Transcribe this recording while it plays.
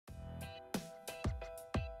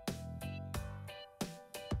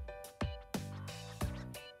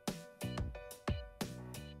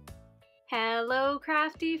Hello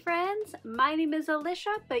crafty friends, my name is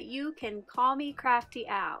Alicia, but you can call me Crafty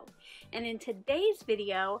Al. And in today's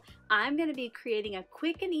video, I'm going to be creating a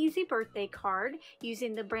quick and easy birthday card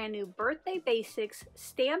using the brand new Birthday Basics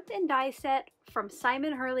stamped and die set from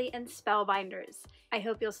Simon Hurley and Spellbinders. I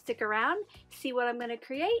hope you'll stick around, see what I'm going to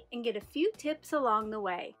create, and get a few tips along the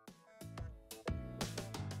way.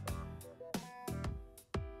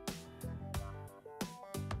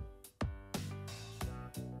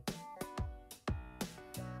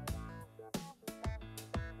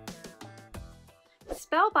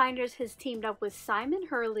 Spellbinders has teamed up with Simon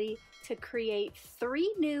Hurley to create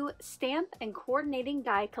 3 new stamp and coordinating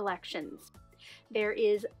die collections. There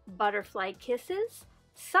is Butterfly Kisses,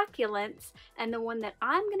 Succulents, and the one that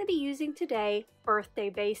I'm going to be using today, Birthday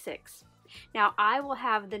Basics. Now I will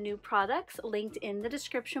have the new products linked in the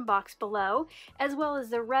description box below, as well as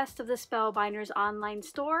the rest of the Spellbinders online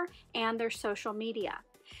store and their social media.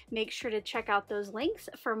 Make sure to check out those links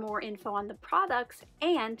for more info on the products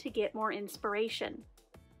and to get more inspiration.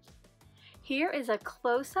 Here is a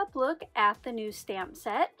close-up look at the new stamp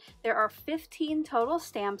set. There are 15 total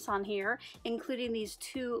stamps on here, including these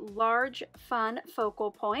 2 large, fun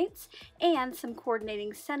focal points and some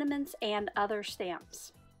coordinating sentiments and other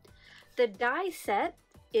stamps. The die set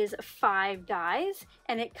is 5 dies,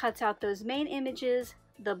 and it cuts out those main images,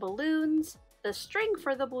 the balloons, the string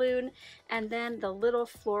for the balloon, and then the little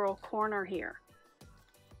floral corner here.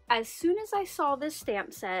 As soon as I saw this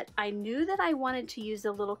stamp set, I knew that I wanted to use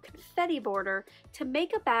a little confetti border to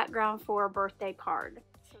make a background for a birthday card.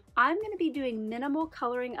 I'm going to be doing minimal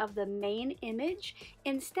coloring of the main image.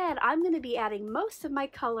 Instead, I'm going to be adding most of my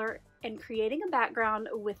color and creating a background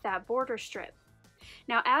with that border strip.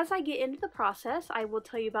 Now, as I get into the process, I will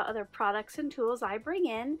tell you about other products and tools I bring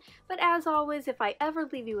in, but as always, if I ever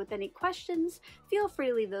leave you with any questions, feel free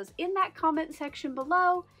to leave those in that comment section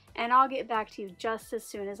below, and I'll get back to you just as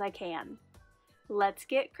soon as I can. Let's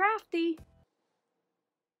get crafty!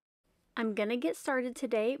 I'm gonna get started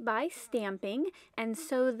today by stamping, and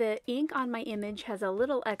so the ink on my image has a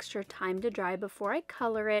little extra time to dry before I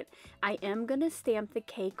color it, I am gonna stamp the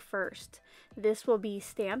cake first. This will be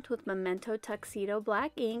stamped with Memento Tuxedo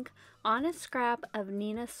black ink on a scrap of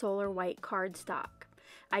Nina Solar white cardstock.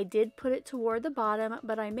 I did put it toward the bottom,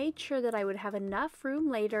 but I made sure that I would have enough room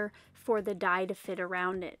later for the die to fit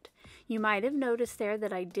around it. You might have noticed there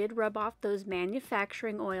that I did rub off those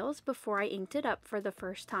manufacturing oils before I inked it up for the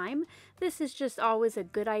first time. This is just always a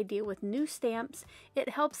good idea with new stamps. It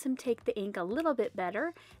helps them take the ink a little bit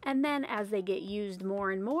better, and then as they get used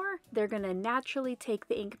more and more, they're going to naturally take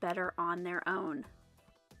the ink better on their own.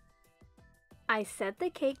 I set the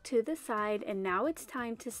cake to the side, and now it's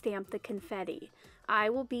time to stamp the confetti. I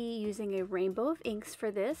will be using a rainbow of inks for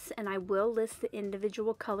this, and I will list the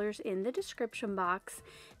individual colors in the description box,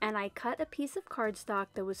 and I cut a piece of cardstock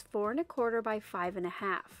that was 4 1/4 by 5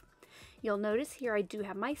 1/2. You'll notice here I do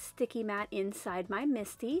have my sticky mat inside my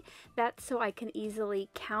MISTI. That's so I can easily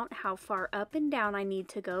count how far up and down I need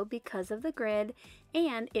to go because of the grid,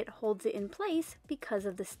 and it holds it in place because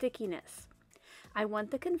of the stickiness. I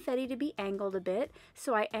want the confetti to be angled a bit,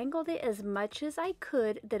 so I angled it as much as I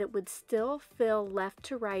could that it would still fill left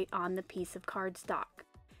to right on the piece of cardstock.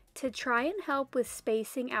 To try and help with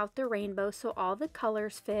spacing out the rainbow so all the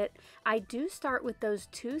colors fit, I do start with those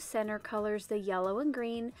 2 center colors, the yellow and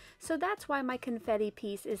green, so that's why my confetti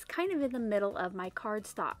piece is kind of in the middle of my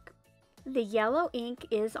cardstock. The yellow ink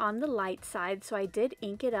is on the light side, so I did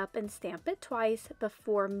ink it up and stamp it twice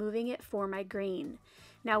before moving it for my green.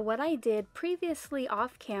 Now what I did previously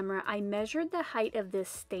off camera, I measured the height of this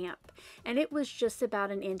stamp, and it was just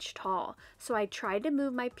about 1 inch tall, so I tried to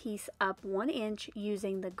move my piece up 1 inch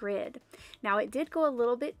using the grid. Now it did go a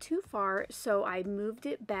little bit too far, so I moved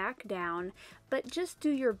it back down, but just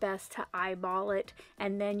do your best to eyeball it,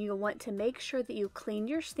 and then you'll want to make sure that you clean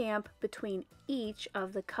your stamp between each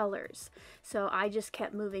of the colors. So I just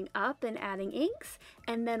kept moving up and adding inks,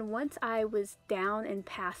 and then once I was down and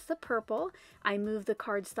past the purple, I moved the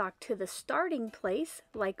cardstock to the starting place,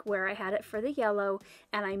 like where I had it for the yellow,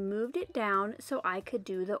 and I moved it down so I could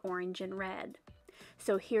do the orange and red.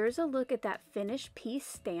 So here's a look at that finished piece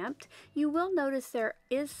stamped. You will notice there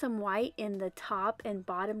is some white in the top and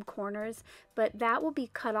bottom corners, but that will be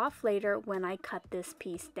cut off later when I cut this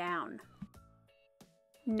piece down.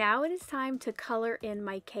 Now it is time to color in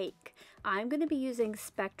my cake. I'm going to be using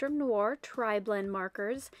Spectrum Noir Triblend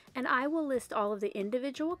Markers, and I will list all of the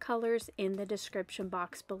individual colors in the description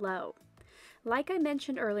box below. Like I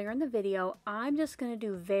mentioned earlier in the video, I'm just going to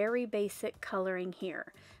do very basic coloring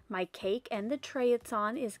here. My cake and the tray it's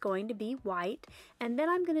on is going to be white, and then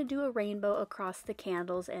I'm going to do a rainbow across the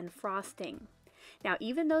candles and frosting. Now,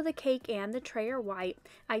 even though the cake and the tray are white,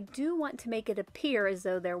 I do want to make it appear as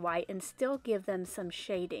though they're white and still give them some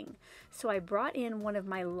shading. So I brought in one of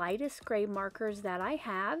my lightest gray markers that I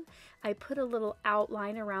have. I put a little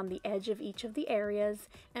outline around the edge of each of the areas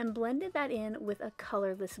and blended that in with a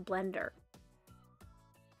colorless blender.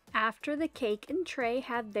 After the cake and tray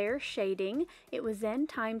had their shading, it was then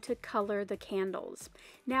time to color the candles.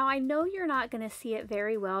 Now I know you're not going to see it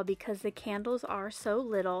very well because the candles are so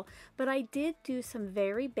little, but I did do some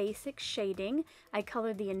very basic shading. I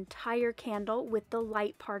colored the entire candle with the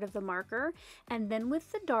light part of the marker, and then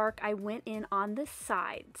with the dark I went in on the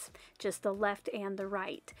sides, just the left and the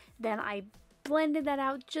right. Then I blended that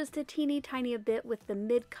out just a teeny tiny bit with the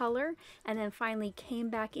mid color, and then finally came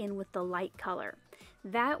back in with the light color.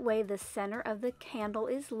 That way the center of the candle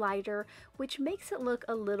is lighter, which makes it look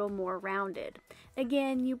a little more rounded.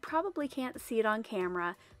 Again, you probably can't see it on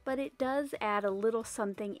camera, but it does add a little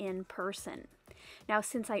something in person. Now,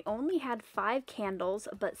 since I only had 5 candles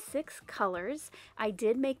but 6 colors, I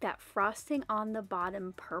did make that frosting on the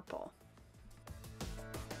bottom purple.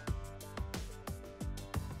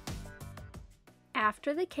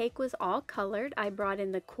 After the cake was all colored, I brought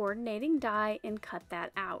in the coordinating die and cut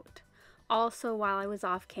that out. Also, while I was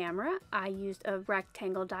off camera, I used a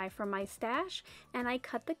rectangle die from my stash and I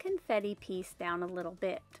cut the confetti piece down a little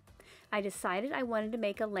bit. I decided I wanted to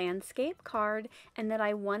make a landscape card and that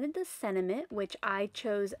I wanted the sentiment, which I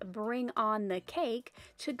chose "Bring on the Cake,"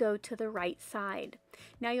 to go to the right side.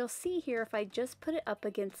 Now you'll see here if I just put it up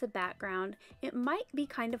against the background, it might be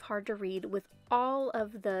kind of hard to read with all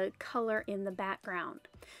of the color in the background.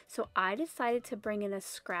 So I decided to bring in a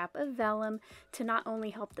scrap of vellum to not only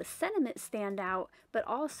help the sentiment stand out, but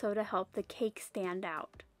also to help the cake stand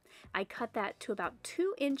out. I cut that to about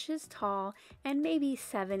 2 inches tall and maybe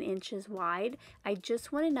 7 inches wide. I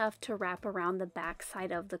just want enough to wrap around the back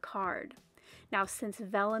side of the card. Now, since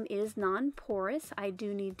vellum is non-porous, I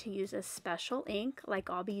do need to use a special ink, like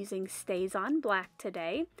I'll be using StazOn Black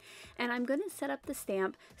today. And I'm going to set up the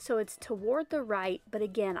stamp so it's toward the right, but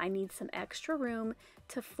again, I need some extra room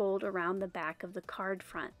to fold around the back of the card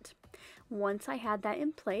front. Once I had that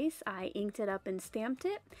in place, I inked it up and stamped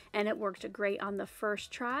it, and it worked great on the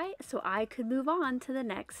first try, so I could move on to the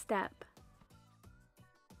next step.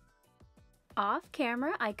 Off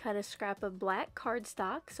camera, I cut a scrap of black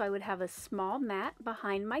cardstock so I would have a small mat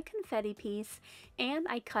behind my confetti piece, and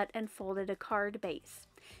I cut and folded a card base.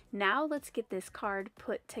 Now let's get this card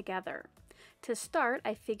put together. To start,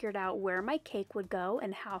 I figured out where my cake would go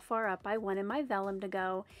and how far up I wanted my vellum to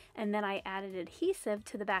go, and then I added adhesive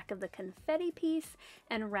to the back of the confetti piece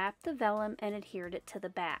and wrapped the vellum and adhered it to the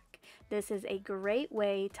back. This is a great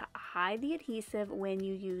way to hide the adhesive when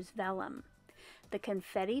you use vellum. The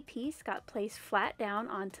confetti piece got placed flat down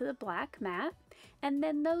onto the black mat, and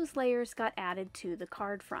then those layers got added to the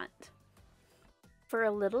card front. For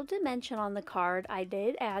a little dimension on the card, I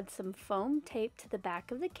did add some foam tape to the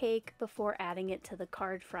back of the cake before adding it to the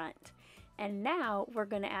card front. And now we're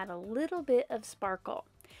going to add a little bit of sparkle.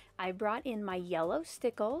 I brought in my yellow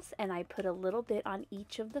stickles and I put a little bit on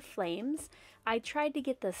each of the flames. I tried to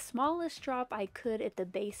get the smallest drop I could at the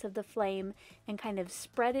base of the flame and kind of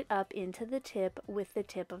spread it up into the tip with the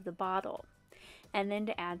tip of the bottle. And then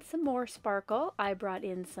to add some more sparkle, I brought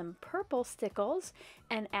in some purple stickles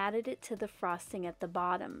and added it to the frosting at the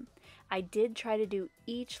bottom. I did try to do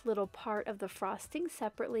each little part of the frosting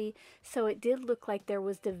separately, so it did look like there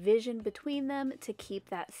was division between them to keep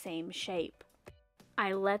that same shape.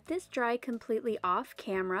 I let this dry completely off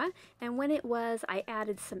camera, and when it was, I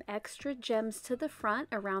added some extra gems to the front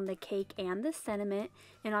around the cake and the sentiment,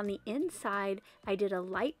 and on the inside, I did a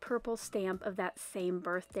light purple stamp of that same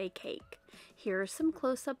birthday cake. Here are some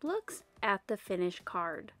close-up looks at the finished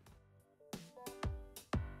card.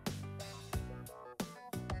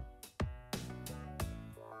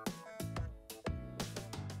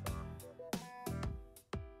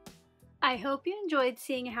 I hope you enjoyed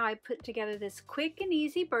seeing how I put together this quick and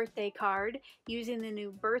easy birthday card using the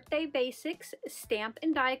new Birthday Basics Stamp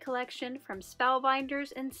and Die collection from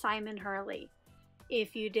Spellbinders and Simon Hurley.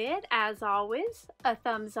 If you did, as always, a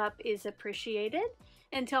thumbs up is appreciated.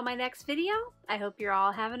 Until my next video, I hope you're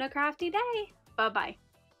all having a crafty day. Bye-bye.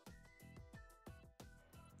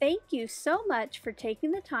 Thank you so much for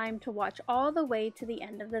taking the time to watch all the way to the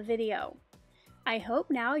end of the video. I hope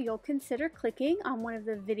now you'll consider clicking on one of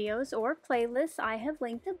the videos or playlists I have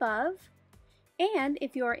linked above. And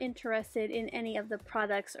if you are interested in any of the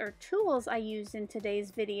products or tools I used in today's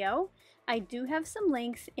video, I do have some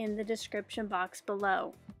links in the description box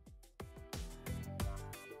below.